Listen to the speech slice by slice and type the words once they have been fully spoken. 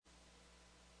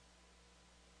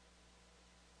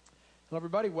Hello,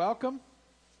 everybody. Welcome.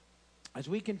 As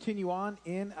we continue on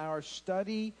in our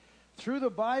study through the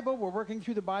Bible, we're working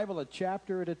through the Bible a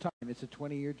chapter at a time. It's a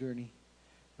 20-year journey.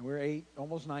 And we're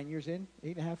almost 9 years in,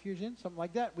 8.5 years in, something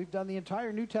like that. We've done the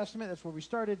entire New Testament. That's where we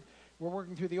started. We're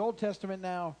working through the Old Testament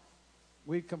now.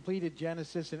 We've completed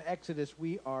Genesis and Exodus.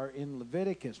 We are in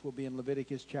Leviticus. We'll be in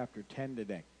Leviticus chapter 10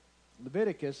 today.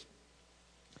 Leviticus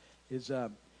is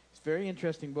it's a very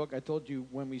interesting book. I told you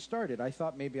when we started, I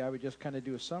thought maybe I would just kind of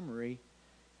do a summary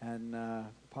and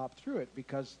pop through it,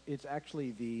 because it's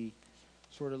actually the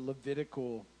sort of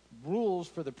Levitical rules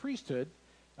for the priesthood,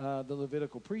 the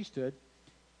Levitical priesthood,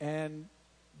 and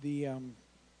we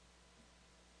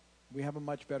have a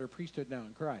much better priesthood now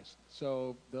in Christ.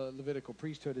 So the Levitical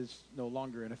priesthood is no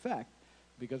longer in effect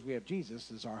because we have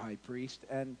Jesus as our high priest.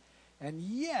 And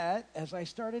yet, as I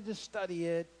started to study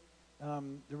it,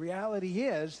 the reality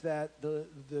is that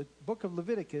the book of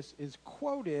Leviticus is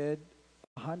quoted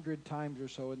 100 times or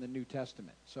so in the New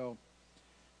Testament. So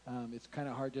it's kind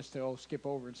of hard just to skip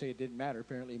over and say it didn't matter.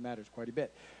 Apparently it matters quite a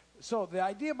bit. So the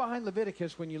idea behind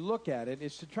Leviticus, when you look at it,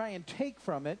 is to try and take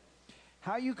from it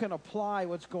how you can apply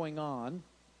what's going on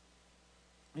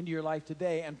into your life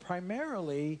today. And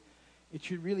primarily, it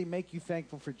should really make you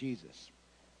thankful for Jesus.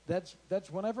 That's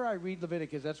whenever I read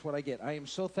Leviticus, that's what I get. I am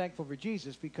so thankful for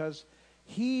Jesus because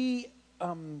he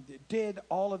did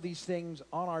all of these things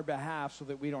on our behalf so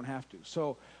that we don't have to.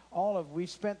 So we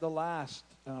spent the last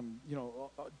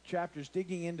chapters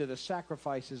digging into the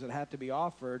sacrifices that had to be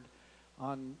offered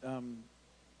on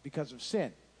because of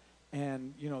sin.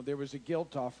 And there was a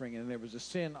guilt offering, and there was a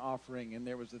sin offering, and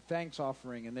there was a thanks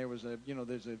offering, and there was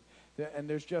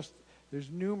there's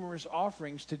numerous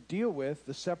offerings to deal with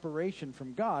the separation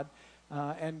from God.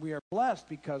 And we are blessed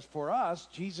because for us,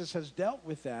 Jesus has dealt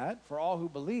with that. For all who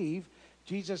believe,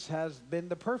 Jesus has been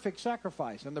the perfect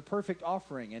sacrifice and the perfect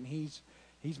offering. And he's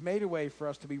made a way for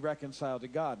us to be reconciled to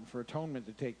God and for atonement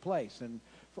to take place. And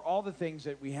for all the things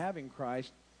that we have in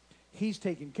Christ, he's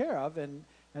taken care of. And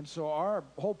so our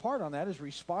whole part on that is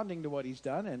responding to what he's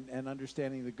done and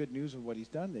understanding the good news of what he's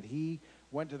done, that he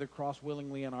went to the cross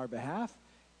willingly on our behalf.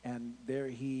 And there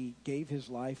he gave his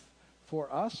life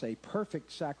for us, a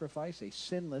perfect sacrifice, a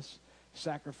sinless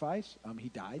sacrifice. He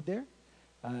died there,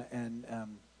 and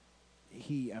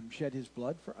he shed his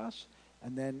blood for us.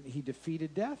 And then he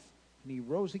defeated death, and he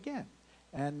rose again.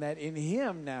 And that in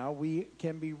him now we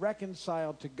can be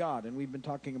reconciled to God. And we've been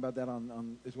talking about that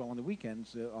on as well on the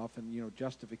weekends, often,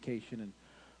 justification and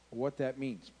what that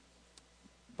means.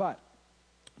 But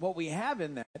what we have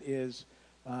in that is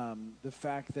the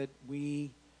fact that we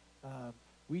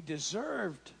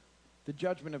deserved the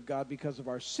judgment of God because of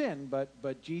our sin,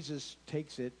 but Jesus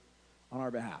takes it on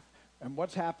our behalf. And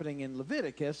what's happening in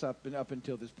Leviticus up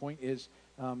until this point is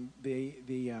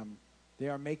they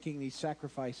are making these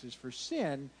sacrifices for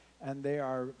sin, and they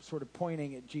are sort of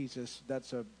pointing at Jesus.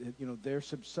 That's they're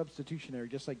substitutionary,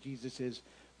 just like Jesus is,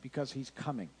 because he's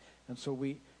coming. And so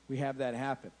we have that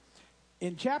happen.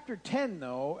 In chapter 10,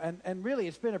 though, and really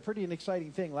it's been a pretty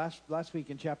exciting thing. Last week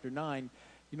in chapter 9,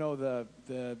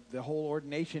 the whole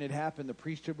ordination had happened. The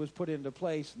priesthood was put into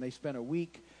place, and they spent a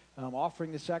week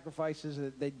offering the sacrifices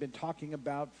that they'd been talking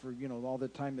about for all the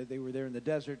time that they were there in the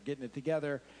desert, getting it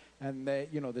together. And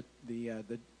the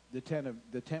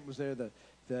tent was there.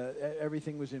 The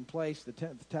everything was in place. The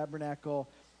tabernacle,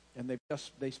 and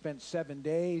they spent 7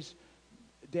 days,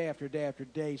 day after day after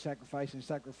day,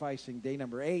 sacrificing. Day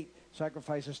number 8,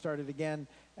 sacrifices started again,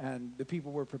 and the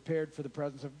people were prepared for the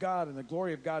presence of God, and the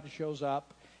glory of God shows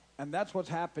up, and that's what's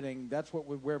happening. That's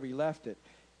where we left it.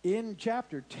 In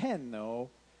chapter 10, though,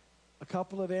 a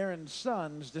couple of Aaron's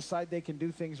sons decide they can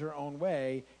do things their own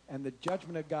way, and the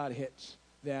judgment of God hits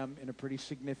them in a pretty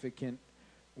significant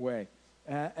way.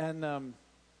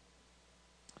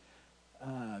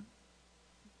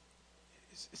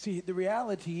 See, the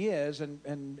reality is,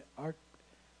 and our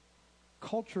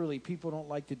culturally, people don't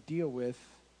like to deal with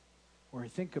or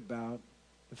think about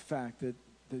the fact that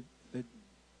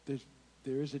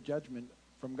there is a judgment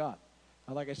from God.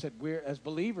 Like I said, as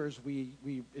believers, we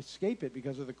escape it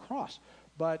because of the cross.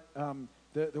 But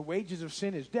the wages of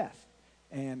sin is death,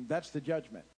 and that's the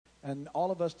judgment. And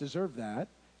all of us deserve that,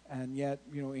 and yet,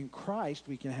 in Christ,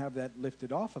 we can have that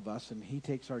lifted off of us, and he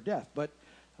takes our death. But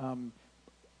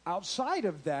outside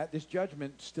of that, this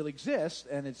judgment still exists,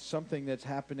 and it's something that's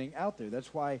happening out there.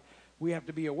 That's why we have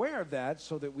to be aware of that,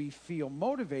 so that we feel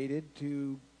motivated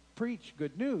to preach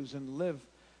good news and live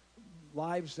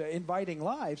lives, inviting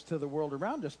lives to the world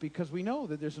around us, because we know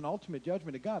that there's an ultimate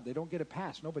judgment of God. They don't get a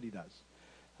pass. Nobody does.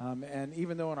 And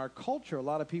even though in our culture, a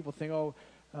lot of people think,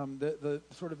 the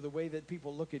sort of the way that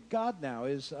people look at God now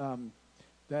is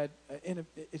that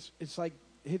it's like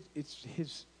it's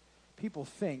his people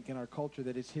think in our culture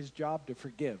that it's his job to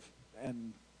forgive,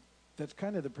 and that's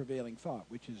kind of the prevailing thought,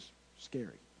 which is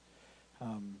scary,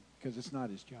 because it's not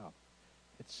his job.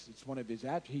 It's one of his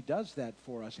attributes. He does that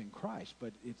for us in Christ,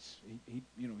 but he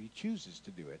chooses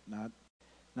to do it,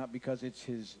 not because it's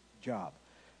his job.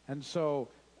 And so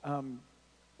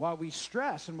while we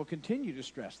stress, and will continue to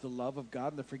stress, the love of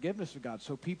God and the forgiveness of God,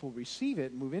 so people receive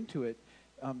it and move into it,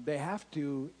 they have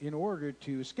to, in order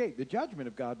to escape the judgment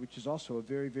of God, which is also a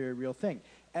very, very real thing.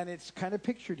 And it's kind of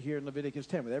pictured here in Leviticus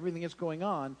 10 with everything that's going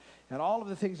on and all of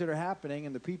the things that are happening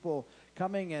and the people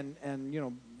coming and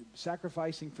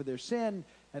sacrificing for their sin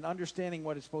and understanding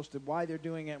what it's supposed to, why they're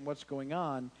doing it and what's going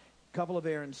on. A couple of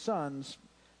Aaron's sons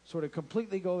sort of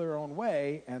completely go their own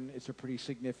way, and it's a pretty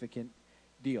significant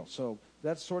deal. So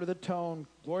that's sort of the tone.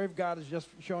 Glory of God has just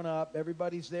shown up.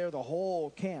 Everybody's there. The whole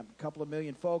camp, a couple of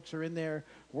million folks are in there.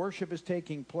 Worship is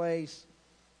taking place.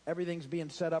 Everything's being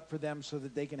set up for them so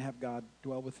that they can have God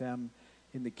dwell with them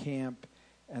in the camp.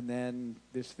 And then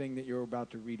this thing that you're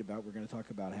about to read about, we're going to talk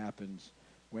about, happens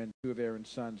when two of Aaron's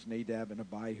sons, Nadab and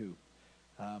Abihu,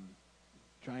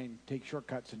 try and take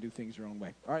shortcuts and do things their own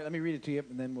way. All right, let me read it to you,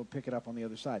 and then we'll pick it up on the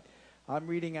other side. I'm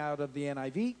reading out of the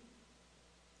NIV.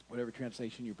 Whatever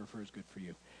translation you prefer is good for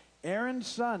you. Aaron's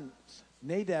sons,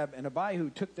 Nadab and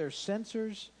Abihu, took their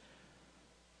censers,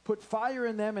 put fire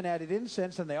in them, and added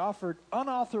incense, and they offered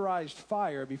unauthorized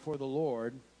fire before the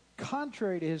Lord,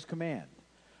 contrary to his command.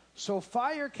 So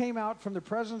fire came out from the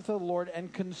presence of the Lord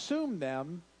and consumed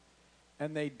them,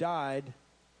 and they died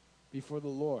before the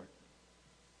Lord.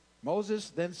 Moses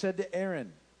then said to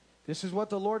Aaron, "This is what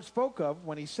the Lord spoke of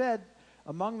when he said,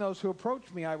 'Among those who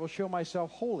approach me I will show myself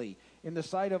holy. In the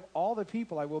sight of all the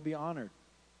people I will be honored.'"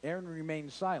 Aaron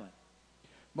remained silent.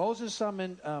 Moses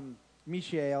summoned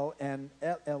Mishael and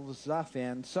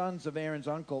Elzaphan, sons of Aaron's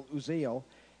uncle Uzziel,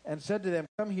 and said to them,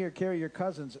 "Come here, carry your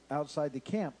cousins outside the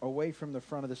camp, away from the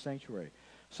front of the sanctuary."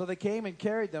 So they came and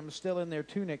carried them, still in their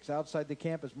tunics, outside the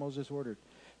camp as Moses ordered.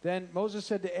 Then Moses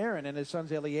said to Aaron and his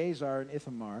sons Eleazar and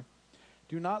Ithamar,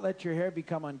 "Do not let your hair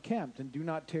become unkempt, and do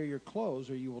not tear your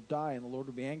clothes, or you will die, and the Lord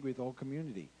will be angry with the whole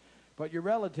community. But your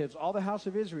relatives, all the house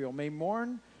of Israel, may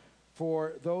mourn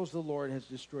for those the Lord has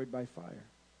destroyed by fire.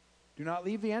 Do not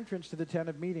leave the entrance to the tent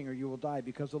of meeting, or you will die,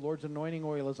 because the Lord's anointing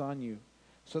oil is on you."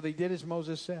 So they did as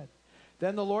Moses said.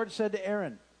 Then the Lord said to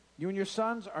Aaron, "You and your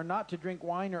sons are not to drink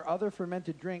wine or other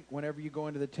fermented drink whenever you go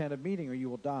into the tent of meeting, or you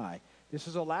will die. This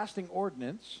is a lasting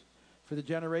ordinance for the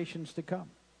generations to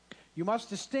come. You must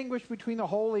distinguish between the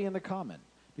holy and the common,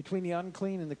 between the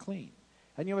unclean and the clean.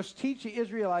 And you must teach the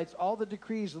Israelites all the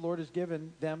decrees the Lord has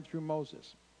given them through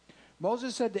Moses."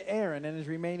 Moses said to Aaron and his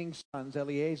remaining sons,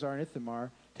 Eleazar and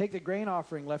Ithamar, "Take the grain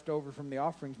offering left over from the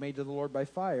offerings made to the Lord by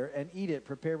fire, and eat it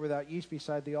prepared without yeast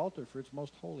beside the altar, for it's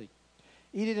most holy.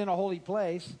 Eat it in a holy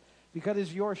place, because it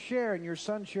is your share and your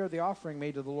son's share of the offering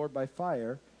made to the Lord by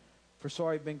fire, for so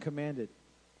I have been commanded.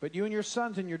 But you and your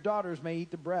sons and your daughters may eat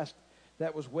the breast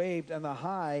that was waved and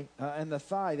the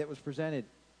thigh that was presented.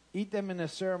 Eat them in a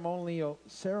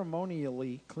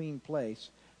ceremonially clean place,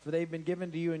 for they've been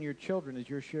given to you and your children as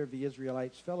your share of the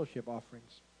Israelites' fellowship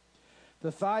offerings.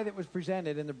 The thigh that was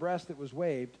presented and the breast that was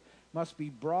waved must be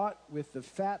brought with the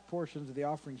fat portions of the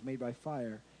offerings made by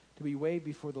fire, to be waved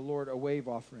before the Lord, a wave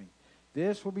offering.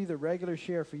 This will be the regular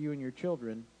share for you and your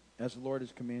children, as the Lord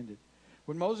has commanded."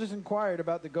 When Moses inquired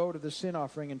about the goat of the sin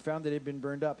offering and found that it had been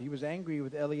burned up, he was angry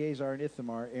with Eleazar and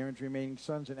Ithamar, Aaron's remaining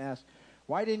sons, and asked,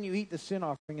 "Why didn't you eat the sin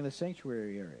offering in the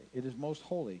sanctuary area? It is most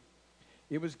holy.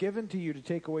 It was given to you to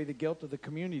take away the guilt of the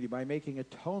community by making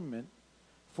atonement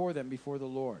for them before the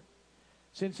Lord.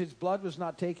 Since its blood was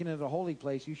not taken into the holy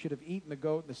place, you should have eaten the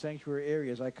goat in the sanctuary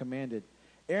area as I commanded."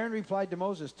 Aaron replied to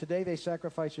Moses, "Today they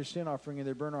sacrifice their sin offering and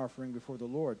their burnt offering before the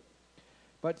Lord.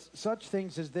 But such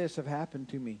things as this have happened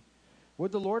to me.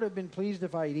 Would the Lord have been pleased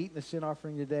if I had eaten the sin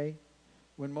offering today?"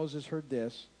 When Moses heard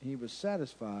this, he was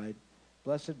satisfied.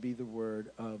 Blessed be the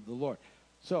word of the Lord.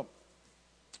 So,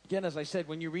 again, as I said,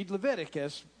 when you read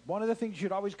Leviticus, one of the things you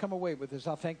should always come away with is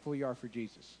how thankful you are for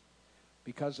Jesus,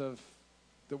 because of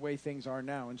the way things are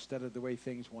now instead of the way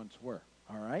things once were.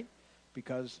 All right?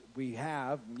 Because we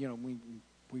have,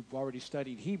 we've already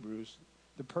studied Hebrews,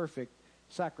 the perfect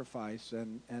sacrifice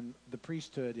and the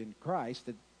priesthood in Christ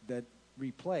that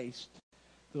replaced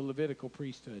the Levitical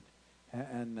priesthood.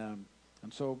 And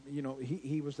so,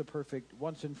 he was the perfect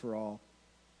once and for all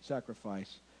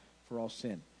sacrifice for all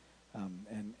sin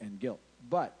and guilt.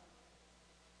 But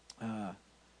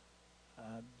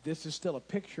this is still a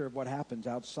picture of what happens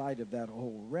outside of that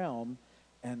whole realm.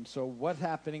 And so what's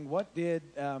happening? What did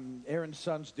Aaron's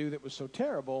sons do that was so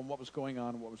terrible, and what was going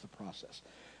on, and what was the process?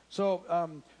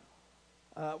 So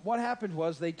what happened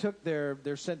was they took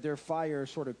their fire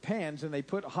sort of pans, and they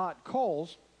put hot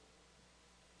coals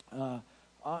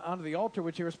onto the altar,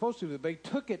 which they were supposed to do. They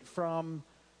took it from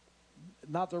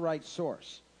not the right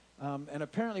source. And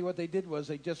apparently what they did was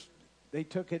they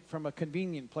took it from a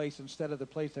convenient place instead of the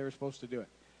place they were supposed to do it.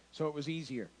 So it was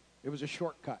easier. It was a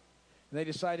shortcut. And they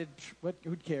decided,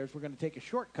 who cares, we're going to take a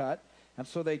shortcut. And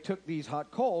so they took these hot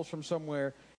coals from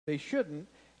somewhere they shouldn't,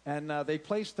 and they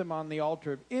placed them on the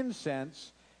altar of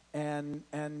incense, and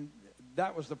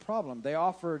that was the problem. They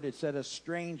offered, it said, a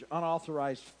strange,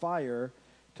 unauthorized fire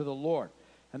to the Lord.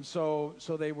 And so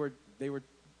they were,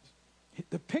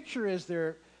 the picture is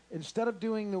they're, instead of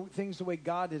doing the things the way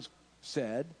God has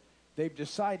said, they've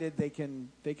decided they can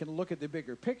look at the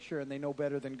bigger picture, and they know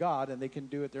better than God, and they can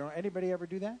do it their own. Anybody ever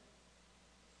do that?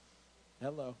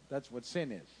 Hello. That's what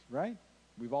sin is, right?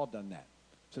 We've all done that.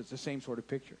 So it's the same sort of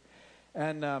picture.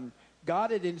 And God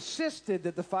had insisted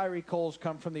that the fiery coals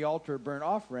come from the altar of burnt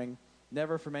offering,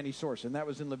 never from any source. And that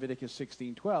was in Leviticus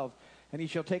 16:12. And he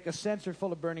shall take a censer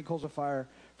full of burning coals of fire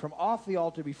from off the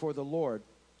altar before the Lord,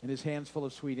 and his hands full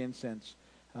of sweet incense,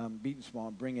 beaten small,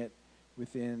 and bring it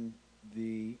within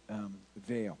the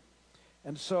veil.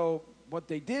 And so what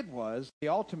they did was, the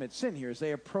ultimate sin here is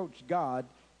they approached God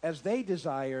as they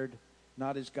desired,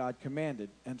 not as God commanded.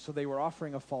 And so they were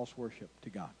offering a false worship to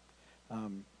God.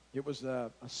 It was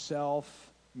a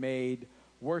self-made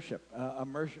worship,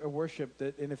 a worship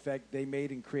that, in effect, they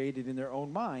made and created in their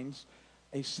own minds,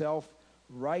 a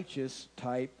self-righteous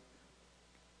type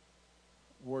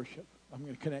worship. I'm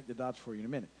going to connect the dots for you in a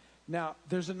minute. Now,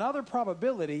 there's another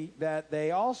probability that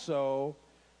they also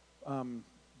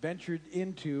ventured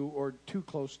into or too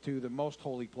close to the most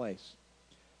holy place.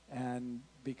 And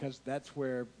because that's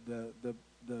where the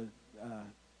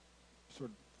sort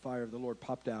of fire of the Lord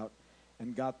popped out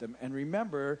and got them. And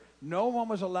remember, no one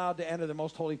was allowed to enter the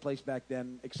most holy place back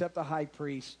then except the high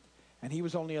priest, and he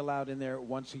was only allowed in there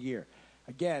once a year.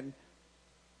 Again,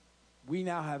 we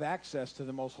now have access to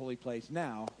the most holy place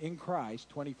now in Christ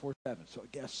 24/7. So I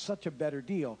guess such a better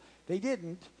deal. They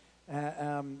didn't.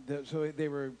 So they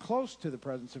were close to the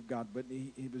presence of God, but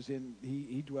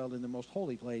he dwelled in the most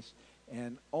holy place,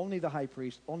 and only the high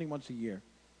priest, only once a year,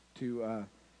 to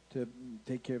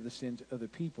take care of the sins of the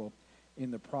people in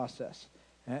the process.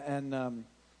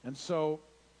 And so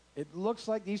it looks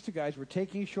like these two guys were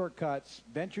taking shortcuts,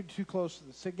 ventured too close.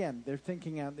 So again, they're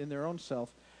thinking out in their own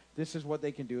self, this is what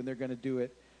they can do, and they're going to do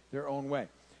it their own way.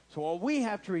 So what we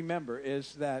have to remember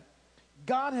is that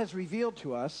God has revealed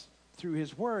to us through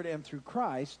his word and through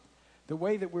Christ the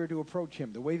way that we're to approach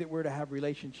him, the way that we're to have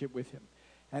relationship with him.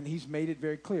 And he's made it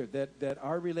very clear that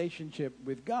our relationship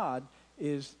with God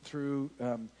is through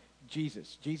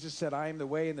Jesus. Jesus said, I am the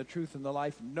way and the truth and the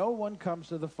life. No one comes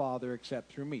to the Father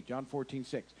except through me. John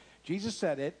 14:6. Jesus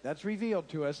said it. That's revealed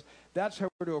to us. That's how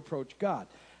we're to approach God.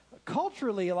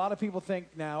 Culturally, a lot of people think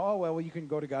now, oh, well, you can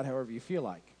go to God however you feel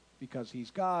like, because he's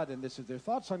God, and this is their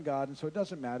thoughts on God, and so it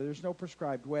doesn't matter. There's no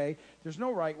prescribed way. There's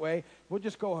no right way. We'll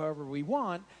just go however we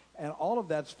want, and all of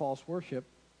that's false worship,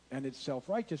 and it's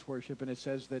self-righteous worship, and it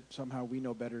says that somehow we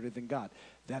know better than God.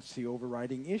 That's the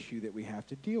overriding issue that we have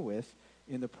to deal with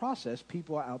in the process.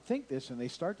 People outthink this, and they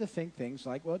start to think things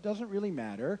like, well, it doesn't really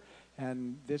matter,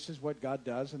 and this is what God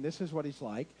does, and this is what he's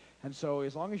like, and so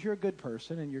as long as you're a good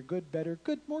person, and you're good, better,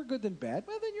 good, more good than bad,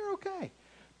 well, then you're okay.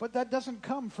 But that doesn't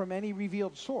come from any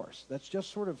revealed source. That's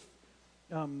just sort of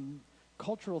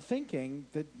cultural thinking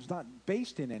that's not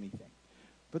based in anything.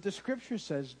 But the Scripture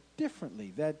says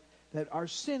differently, that our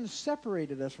sin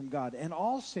separated us from God, and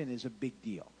all sin is a big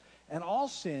deal. And all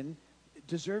sin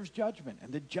deserves judgment,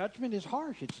 and the judgment is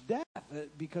harsh. It's death,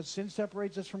 because sin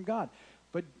separates us from God.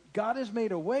 But God has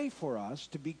made a way for us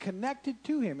to be connected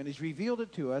to him, and he's revealed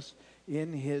it to us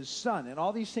in his Son. And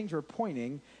all these things are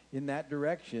pointing in that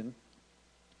direction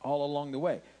all along the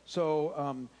way.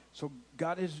 So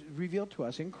God has revealed to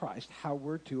us in Christ how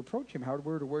we're to approach him, how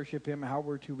we're to worship him, how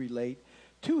we're to relate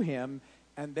to him,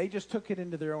 and they just took it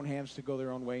into their own hands to go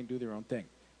their own way and do their own thing.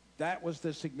 That was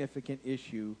the significant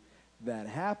issue that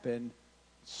happened,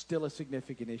 still a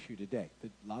significant issue today.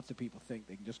 That lots of people think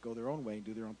they can just go their own way and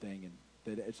do their own thing, and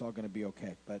that it's all going to be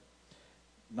okay, but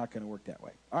not going to work that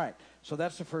way. All right, so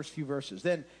that's the first few verses.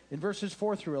 Then in verses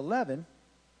 4 through 11,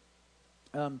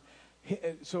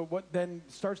 so what then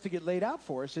starts to get laid out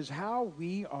for us is how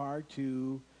we are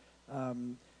to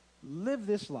live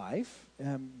this life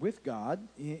with God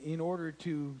in order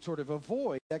to sort of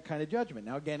avoid that kind of judgment.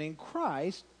 Now again, in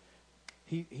Christ,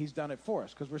 he's done it for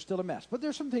us because we're still a mess. But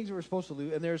there's some things that we're supposed to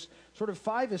do, and there's sort of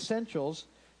 5 essentials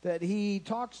that he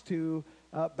talks to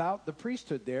about the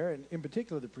priesthood there, and in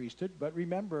particular the priesthood. But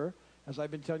remember, as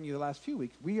I've been telling you the last few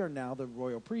weeks, we are now the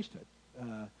royal priesthood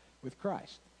with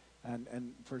Christ.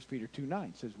 And 1 Peter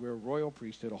 2:9 says we're a royal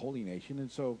priesthood, a holy nation.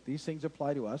 And so these things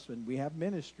apply to us, and we have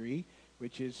ministry,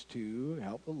 which is to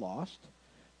help the lost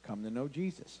come to know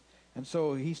Jesus. And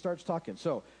so he starts talking.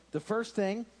 So the first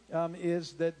thing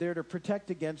is that they're to protect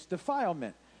against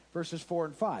defilement, verses 4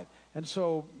 and 5. And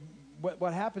so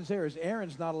what happens there is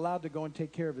Aaron's not allowed to go and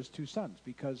take care of his 2 sons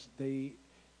because they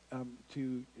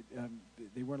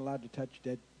weren't allowed to touch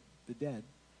the dead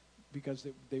because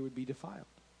they would be defiled.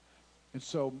 And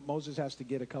so Moses has to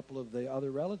get a couple of the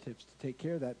other relatives to take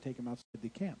care of that, take them outside the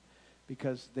camp,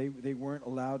 because they weren't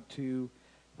allowed to,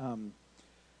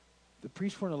 the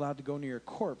priests weren't allowed to go near a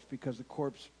corpse because the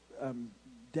corpse,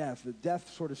 the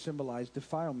death sort of symbolized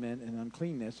defilement and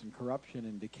uncleanness and corruption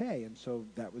and decay. And so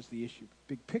that was the issue.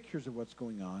 Big pictures of what's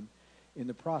going on in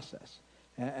the process.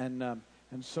 And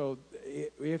so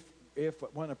if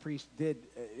when a priest did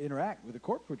interact with a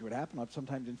corpse, which would happen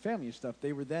sometimes in family and stuff,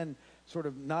 they were then sort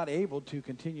of not able to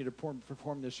continue to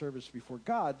perform their service before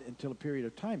God until a period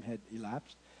of time had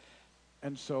elapsed.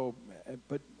 And so,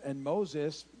 and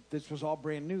Moses, this was all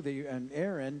brand new. They and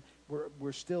Aaron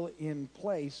were still in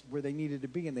place where they needed to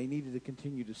be, and they needed to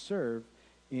continue to serve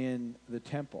in the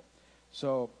temple.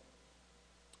 So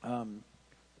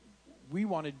we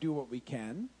want to do what we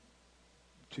can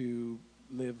to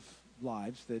live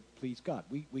lives that please God.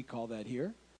 We call that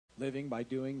here living by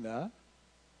doing the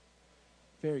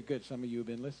very good. Some of you have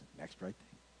been listening. Next right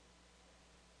thing.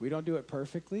 We don't do it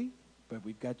perfectly, but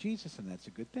we've got Jesus, and that's a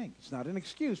good thing. It's not an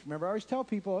excuse. Remember, I always tell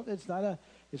people it's not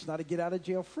a get out of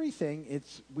jail free thing.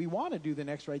 It's we want to do the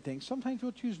next right thing. Sometimes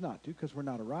we'll choose not to because we're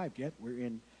not arrived yet.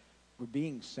 We're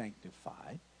being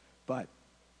sanctified, but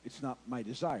it's not my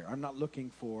desire. I'm not looking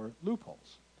for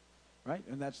loopholes, right?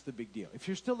 And that's the big deal. If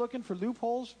you're still looking for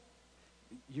loopholes,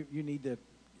 you need to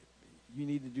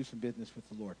do some business with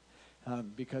the Lord,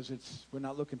 because we're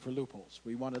not looking for loopholes.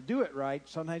 We want to do it right.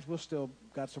 Sometimes we'll still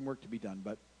got some work to be done,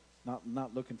 but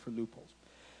not looking for loopholes.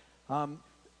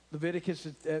 Leviticus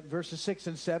verses 6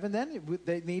 and 7. Then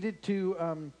they needed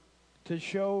to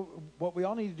show what we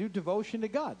all need to do: devotion to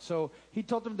God. So he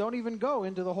told them, don't even go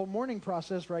into the whole mourning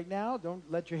process right now. Don't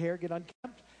let your hair get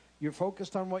unkempt. You're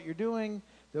focused on what you're doing.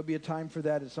 There'll be a time for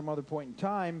that at some other point in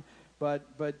time. But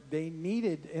they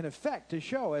needed, in effect, to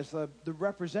show as the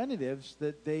representatives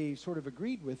that they sort of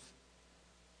agreed with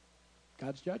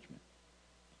God's judgment.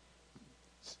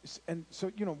 And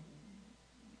so,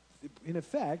 in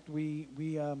effect, we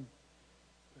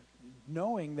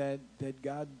knowing that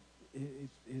God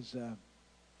is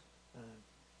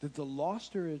that the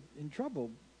lost are in trouble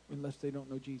unless they don't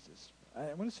know Jesus.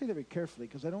 I want to say that very carefully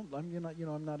because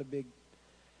I'm not a big.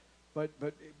 But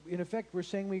in effect, we're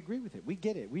saying we agree with it. We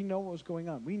get it. We know what was going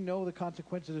on. We know the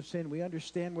consequences of sin. We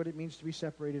understand what it means to be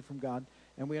separated from God,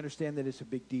 and we understand that it's a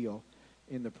big deal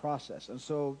in the process. And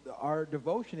so our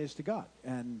devotion is to God,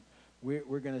 and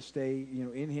we're going to stay,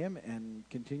 in Him and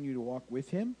continue to walk with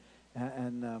Him,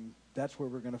 and that's where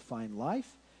we're going to find life.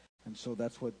 And so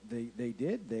that's what they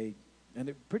did. And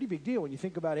a pretty big deal when you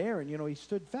think about Aaron. He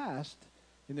stood fast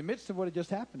in the midst of what had just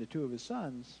happened to 2 of his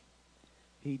sons.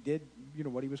 He did,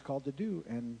 what he was called to do,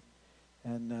 and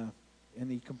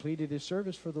he completed his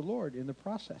service for the Lord in the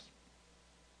process.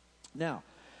 Now,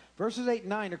 verses 8 and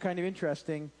 9 are kind of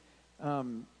interesting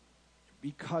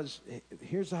because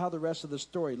here's how the rest of the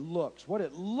story looks. What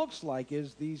it looks like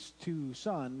is these 2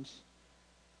 sons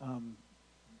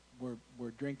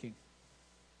were drinking,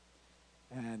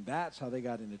 and that's how they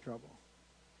got into trouble.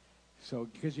 So,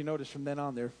 because you notice from then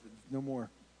on, there no more.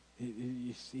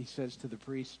 He says to the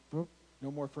priest, no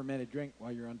more fermented drink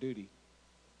while you're on duty.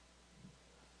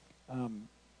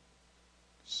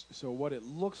 So what it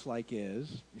looks like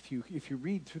is, if you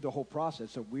read through the whole process,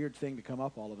 it's a weird thing to come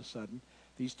up all of a sudden.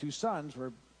 These 2 sons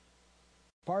were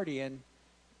partying,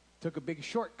 took a big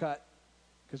shortcut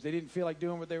because they didn't feel like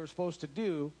doing what they were supposed to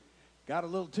do, got a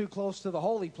little too close to the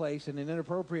holy place in an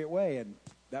inappropriate way, and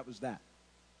that was that.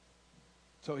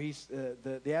 So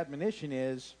the admonition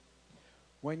is,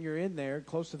 when you're in there,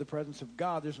 close to the presence of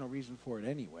God, there's no reason for it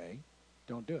anyway.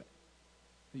 Don't do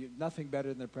it. Nothing better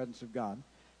than the presence of God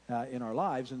in our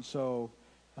lives. And so,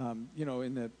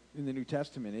 in the New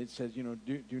Testament, it says,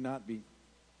 do not be,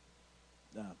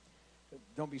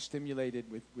 don't be stimulated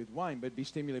with wine, but be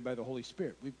stimulated by the Holy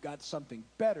Spirit. We've got something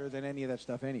better than any of that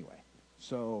stuff anyway.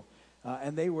 So,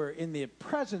 and they were in the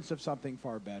presence of something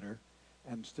far better,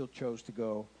 and still chose to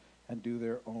go and do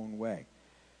their own way.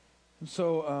 And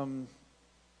so,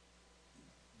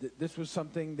 this was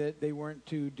something that they weren't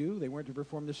to do. They weren't to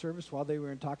perform the service while they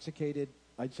were intoxicated.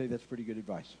 I'd say that's pretty good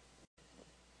advice.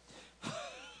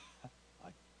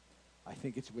 I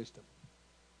think it's wisdom.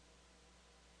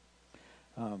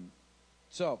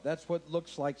 So that's what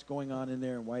looks like's going on in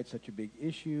there and why it's such a big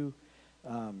issue.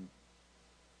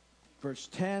 Verse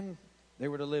 10, they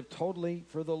were to live totally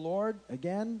for the Lord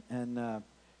again, and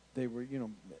they were,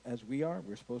 as we are,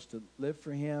 we're supposed to live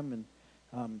for him.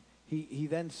 And he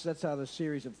then sets out a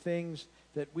series of things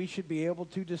that we should be able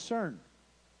to discern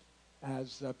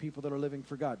as people that are living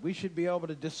for God. We should be able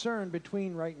to discern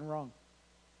between right and wrong.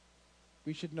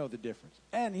 We should know the difference.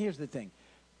 And here's the thing.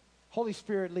 Holy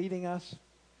Spirit leading us,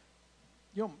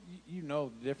 you know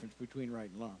the difference between right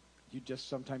and wrong. You just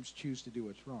sometimes choose to do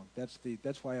what's wrong.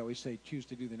 That's why I always say choose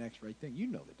to do the next right thing. You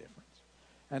know the difference.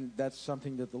 And that's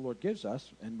something that the Lord gives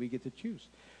us, and we get to choose.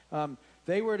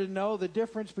 They were to know the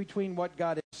difference between what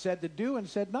God had said to do and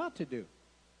said not to do.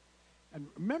 And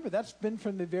remember, that's been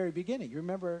from the very beginning. You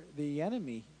remember the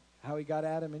enemy, how he got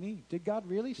Adam and Eve. Did God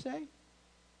really say?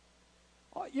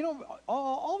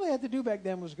 All they had to do back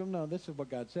then was go, no, this is what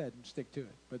God said, and stick to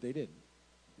it. But they didn't.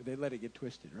 They let it get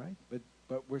twisted, right?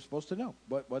 But we're supposed to know.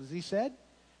 What has he said?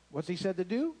 What's he said to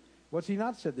do? What's he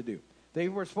not said to do? They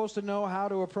were supposed to know how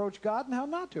to approach God and how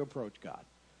not to approach God.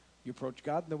 You approach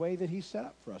God in the way that he's set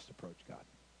up for us to approach God,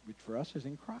 which for us is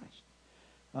in Christ.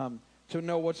 To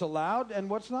know what's allowed and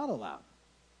what's not allowed.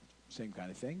 Same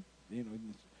kind of thing.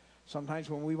 Sometimes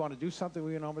when we want to do something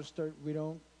we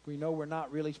know we're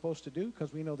not really supposed to do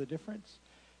because we know the difference,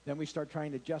 then we start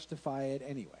trying to justify it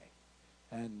anyway.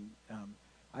 And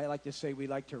I like to say we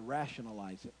like to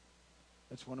rationalize it.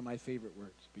 That's one of my favorite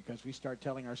words, because we start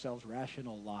telling ourselves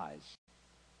rational lies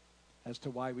as to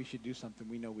why we should do something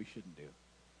we know we shouldn't do.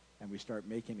 And we start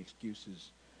making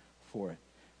excuses for it.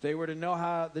 They were to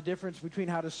know the difference between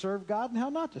how to serve God and how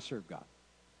not to serve God.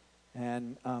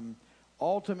 And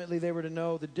ultimately they were to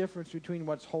know the difference between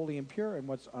what's holy and pure and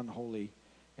what's unholy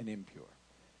and impure.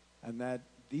 And that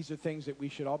these are things that we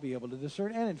should all be able to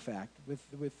discern. And in fact, with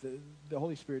the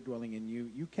Holy Spirit dwelling in you,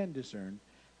 you can discern.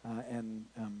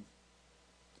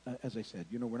 As I said,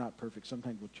 we're not perfect.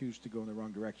 Sometimes we'll choose to go in the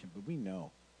wrong direction, but we know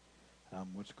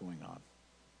what's going on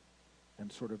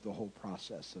and sort of the whole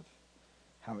process of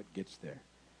how it gets there.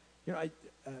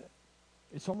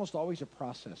 It's almost always a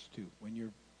process too. When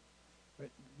you're,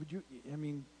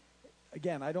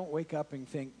 again, I don't wake up and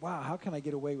think, wow, how can I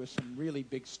get away with some really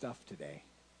big stuff today?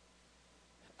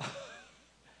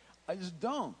 I just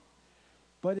don't.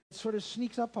 But it sort of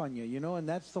sneaks up on you, and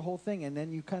that's the whole thing. And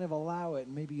then you kind of allow it,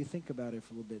 and maybe you think about it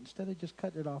for a little bit instead of just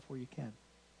cutting it off where you can.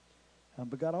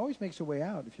 But God always makes a way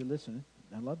out if you're listening.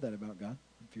 I love that about God.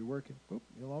 If you're working,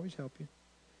 he'll always help you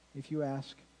if you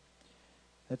ask.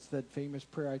 That's that famous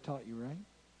prayer I taught you, right?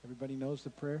 Everybody knows the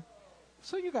prayer?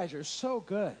 So you guys are so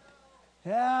good.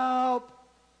 Help!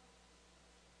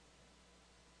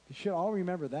 You should all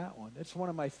remember that one. It's one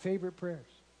of my favorite prayers.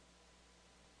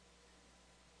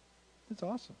 That's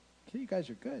awesome. Okay, you guys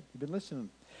are good. You've been listening.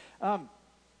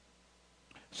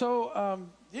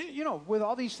 With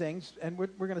all these things, and we're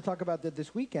going to talk about that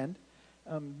this weekend,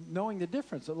 knowing the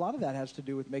difference. A lot of that has to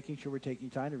do with making sure we're taking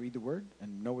time to read the Word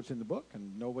and know what's in the book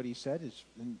and know what he said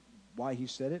and why he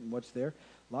said it and what's there.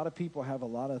 A lot of people have a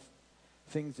lot of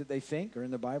things that they think are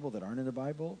in the Bible that aren't in the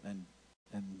Bible, and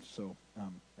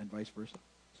vice versa.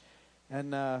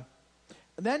 And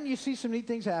then you see some neat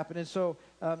things happen. And so,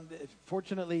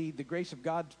 fortunately, the grace of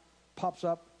God pops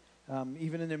up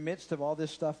even in the midst of all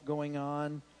this stuff going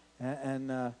on.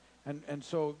 And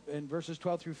so in verses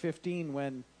 12 through 15,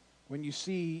 when you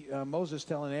see Moses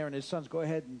telling Aaron and his sons, go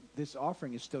ahead, and this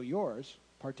offering is still yours,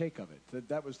 partake of it.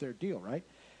 That was their deal, right?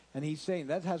 And he's saying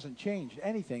that hasn't changed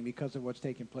anything because of what's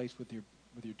taking place with your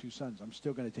two sons. I'm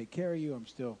still going to take care of you. I'm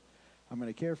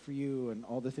going to care for you, and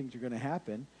all the things are going to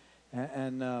happen.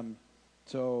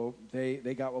 So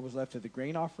they got what was left of the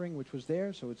grain offering, which was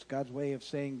there. So it's God's way of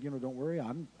saying, don't worry,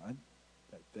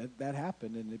 that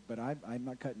happened, but I'm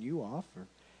not cutting you off or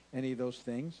any of those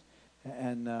things.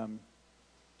 And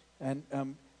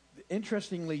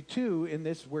interestingly, too, in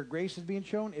this where grace is being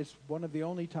shown, it's one of the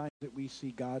only times that we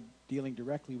see God dealing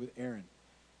directly with Aaron,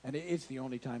 and it's the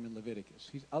only time in Leviticus.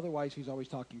 Otherwise he's always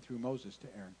talking through Moses to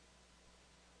Aaron,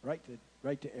 right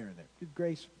to Aaron there.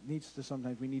 Grace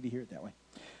sometimes we need to hear it that way.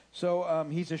 So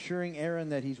he's assuring Aaron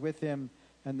that he's with him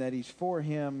and that he's for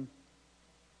him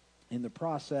in the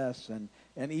process, and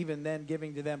even then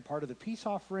giving to them part of the peace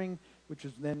offering, which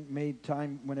was then made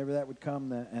time whenever that would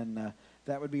come, and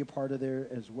that would be a part of there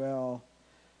as well.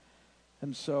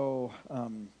 And so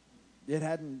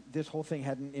this whole thing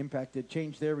hadn't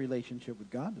changed their relationship with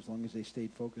God as long as they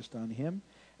stayed focused on him.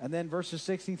 And then verses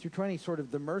 16 through 20, sort of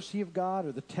the mercy of God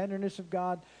or the tenderness of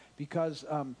God, because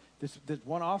this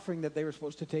one offering that they were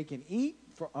supposed to take and eat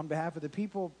on behalf of the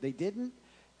people, they didn't,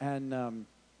 and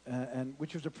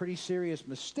which was a pretty serious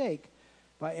mistake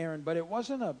by Aaron. But it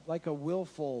wasn't like a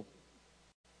willful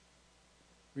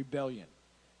rebellion.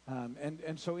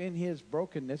 And so in his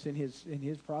brokenness, in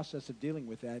his process of dealing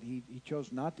with that, he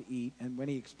chose not to eat. And when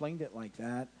he explained it like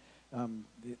that,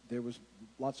 there was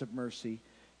lots of mercy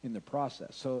in the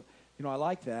process. So, I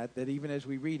like that even as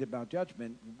we read about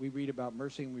judgment, we read about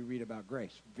mercy and we read about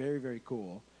grace. Very, very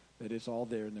cool that it's all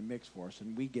there in the mix for us.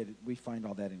 And we get it, we find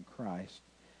all that in Christ.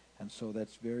 And so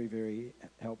that's very, very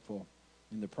helpful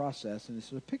in the process. And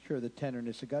this is a picture of the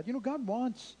tenderness of God.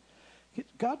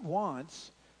 God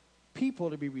wants people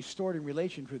to be restored in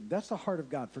relationship with him. That's the heart of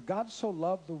God. For God so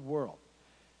loved the world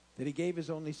that he gave his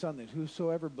only son, that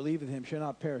whosoever believeth him shall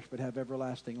not perish but have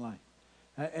everlasting life.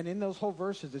 And in those whole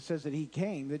verses it says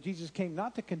that Jesus came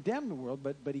not to condemn the world,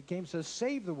 but he came to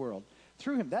save the world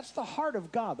through him. That's the heart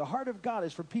of God. The heart of God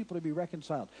is for people to be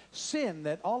reconciled. Sin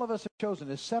that all of us have chosen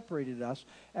has separated us,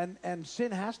 and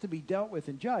sin has to be dealt with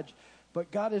and judged,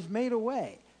 but God has made a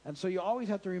way. And so you always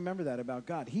have to remember that about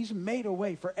God. He's made a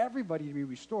way for everybody to be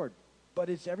restored, but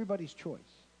it's everybody's choice.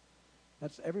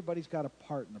 Everybody's got a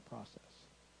part in the process.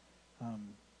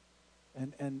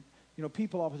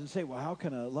 People often say, well, how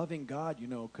can a loving God,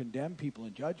 condemn people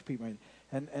and judge people?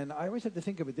 And I always have to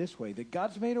think of it this way, that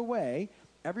God's made a way,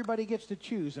 everybody gets to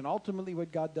choose, and ultimately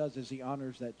what God does is he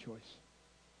honors that choice.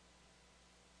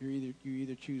 You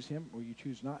either choose him or you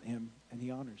choose not him, and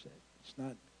he honors it. It's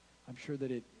not, I'm sure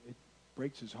that it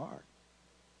breaks his heart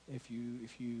if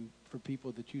you for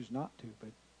people that choose not to,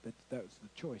 but that was the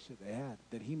choice that they had,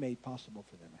 that he made possible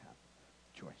for them to have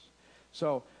a choice.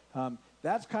 So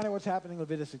that's kind of what's happening in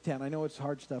Leviticus 10. I know it's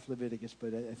hard stuff, Leviticus,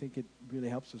 but I think it really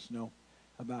helps us know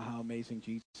about how amazing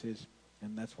Jesus is,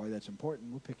 and that's why that's important.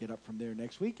 We'll pick it up from there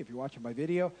next week. If you're watching by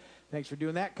video, thanks for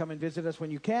doing that. Come and visit us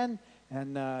when you can,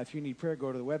 and if you need prayer,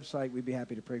 go to the website. We'd be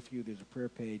happy to pray for you. There's a prayer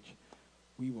page.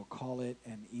 We will call it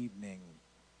an evening.